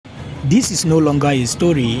this is no longer a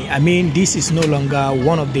story. I mean, this is no longer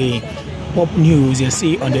one of the pop news you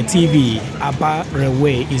see on the TV. Abia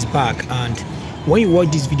Railway is back, and when you watch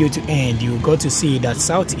this video to end, you got to see that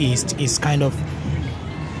Southeast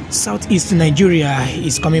Nigeria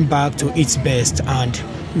is coming back to its best, and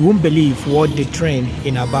you won't believe what the train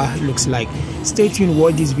in Abia looks like. Stay tuned,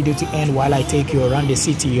 watch this video to end while I take you around the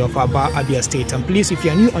city of Abia State. And please, if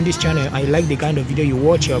you are new on this channel and you like the kind of video you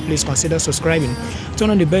watch here, please consider subscribing.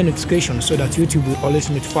 Turn on the bell notification so that YouTube will always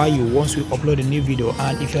notify you once we upload a new video.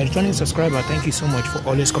 And if you are a returning subscriber, thank you so much for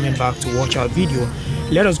always coming back to watch our video.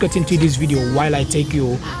 Let us get into this video while I take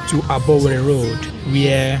you to Abia Road,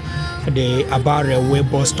 where the Abia Railway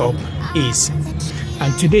bus stop is.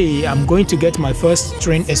 And today I'm going to get my first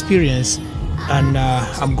train experience, and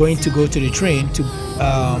I'm going to go to the train to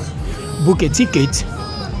book a ticket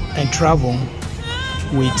and travel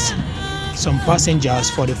with some passengers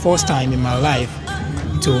for the first time in my life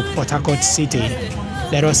to Port Harcourt city.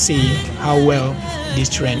 Let us see how well this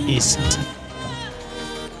train is.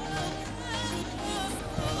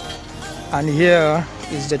 And here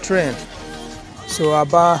is the train. So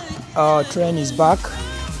Abia train is back.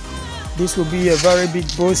 This will be a very big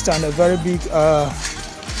boost and a very big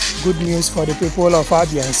good news for the people of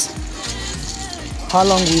Abia. How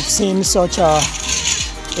long we've seen such a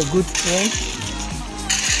good train.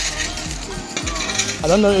 I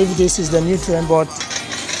don't know if this is the new train, but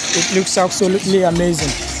it looks absolutely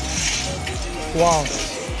amazing. Wow,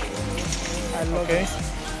 I love it.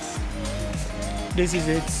 This is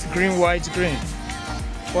it, green, white, green.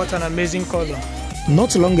 What an amazing color.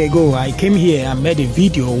 Not long ago, I came here and made a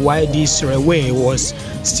video while this railway was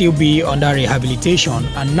still be under rehabilitation,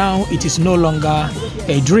 and now it is no longer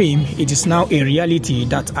a dream, it is now a reality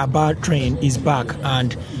that Abia train is back.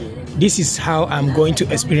 And this is how I'm going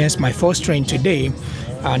to experience my first train today.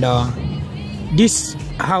 And this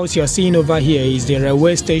house you're seeing over here is the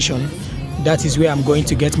railway station. That is where I'm going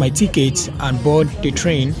to get my ticket and board the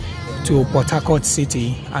train to Port Harcourt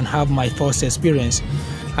city and have my first experience.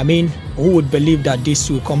 I mean, who would believe that this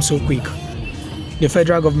will come so quick? The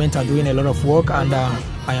federal government are doing a lot of work, and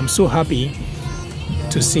I am so happy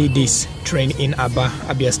to see this train in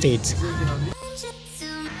Abia State.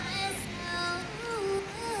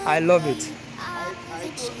 I love it.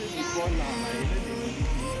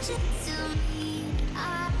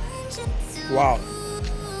 Wow.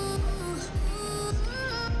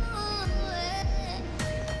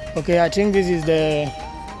 Okay, I think this is the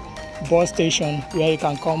bus station where you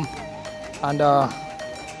can come and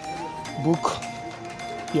book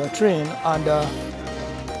your train, and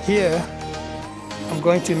here I'm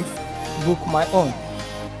going to book my own.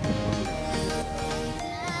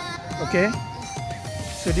 Okay,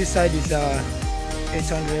 so this side is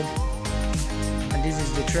 800 and this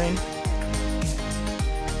is the train.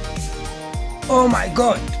 Oh my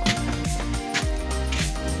god,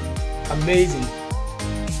 amazing.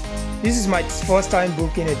 This is my first time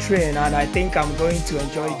booking a train, and I think I'm going to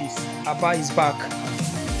enjoy this. Abia is back.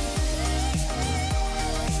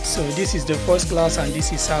 So this is the first class, and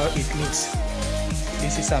this is how it looks.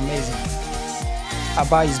 This is amazing.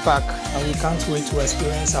 Abia is back, and we can't wait to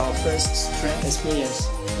experience our first train experience.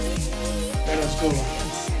 Let us go.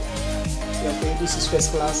 Okay, this is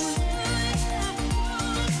first class.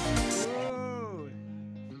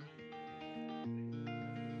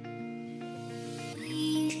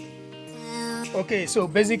 Okay, so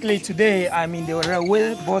basically today I'm in the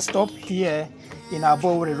railway bus stop here in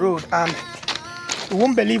Abia Road, and you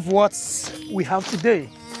won't believe what we have today.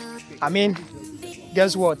 I mean,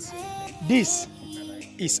 guess what? This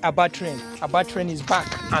is Abia train. Abia train is back,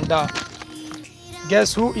 and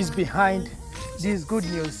guess who is behind this good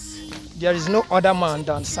news? There is no other man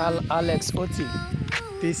than Sir Alex Oti.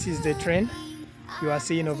 This is the train you are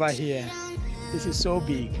seeing over here. This is so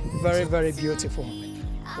big, very, very beautiful.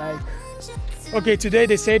 Like, okay, today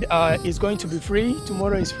they said it's going to be free.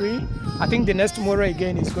 Tomorrow is free. I think the next tomorrow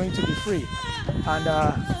again is going to be free. And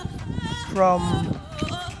I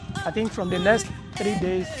think from the next 3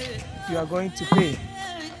 days you are going to pay.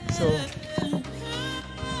 So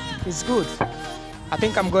it's good. I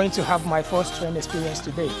think I'm going to have my first train experience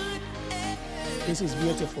today. This is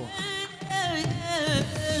beautiful.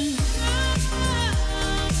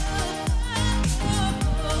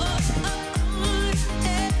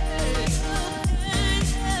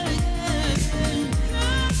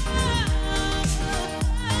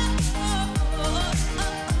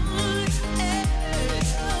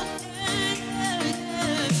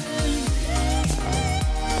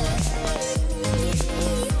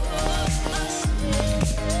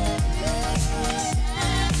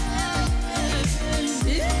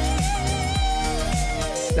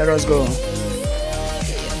 Let us go.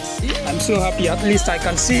 I'm so happy. At least I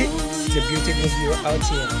can see the beautiful view out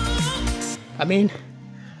here. I mean,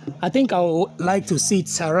 I think I would like to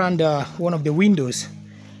sit around one of the windows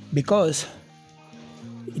because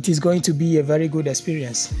it is going to be a very good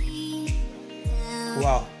experience.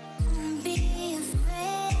 Wow.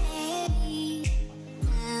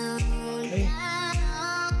 Okay.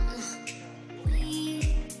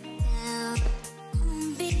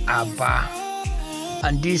 Aba.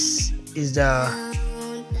 And this is the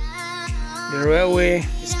railway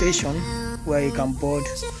station where you can board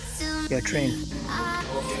your train.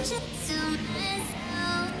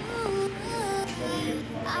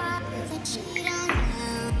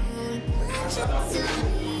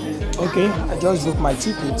 Okay, I just booked my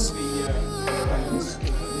tickets.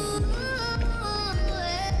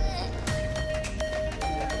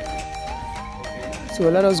 So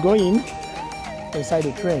let us go inside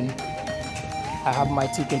the train. I have my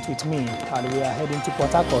ticket with me and we are heading to Port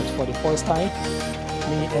Harcourt for the first time,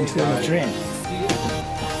 me entering the train.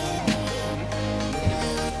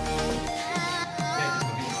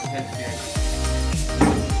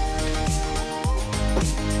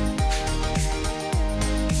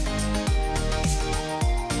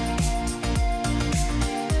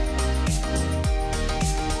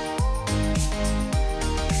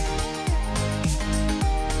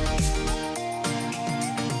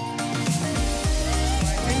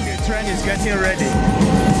 Train is getting ready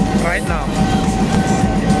right now.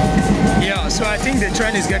 Yeah, so I think the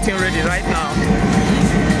train is getting ready right now.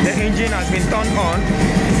 The engine has been turned on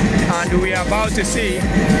and we are about to see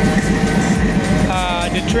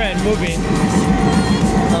the train moving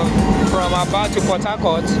from Abia to Port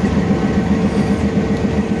Harcourt.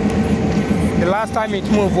 The last time it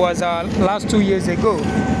moved was last 2 years ago,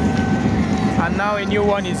 and now a new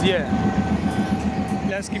one is here.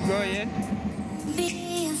 Let's keep going.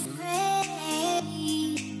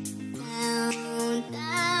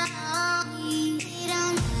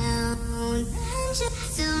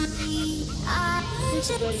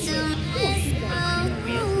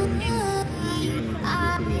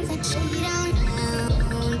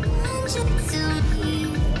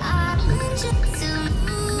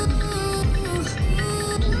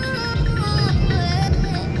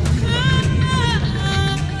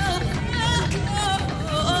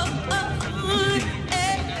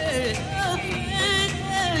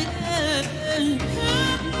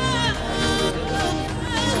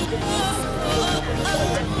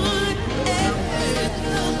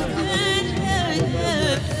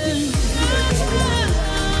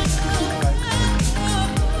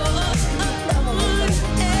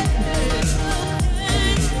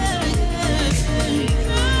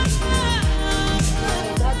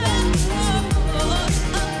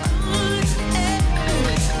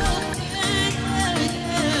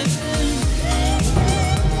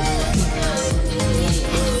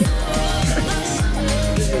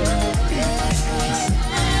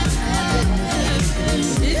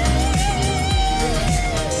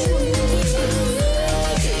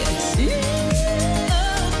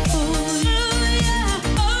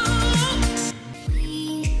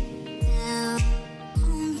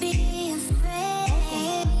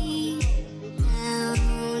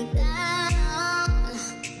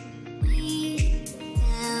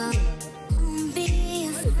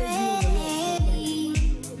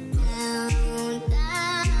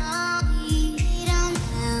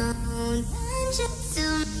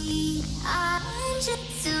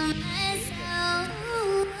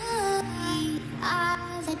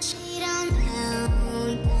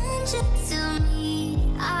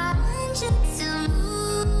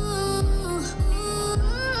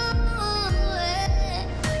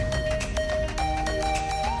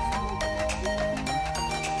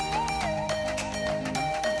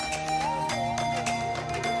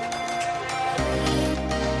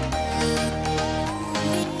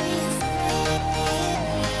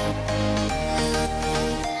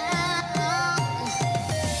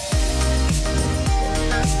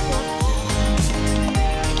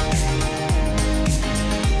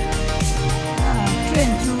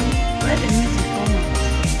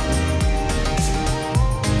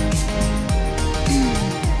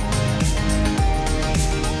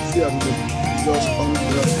 Just on the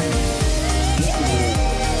loop.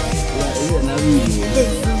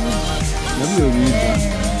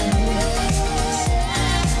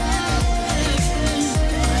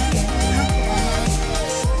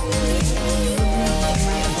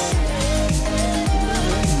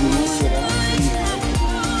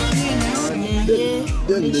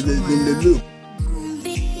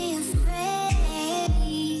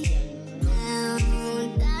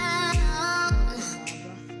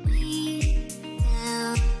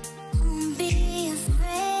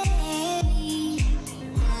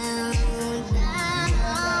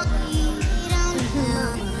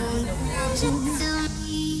 to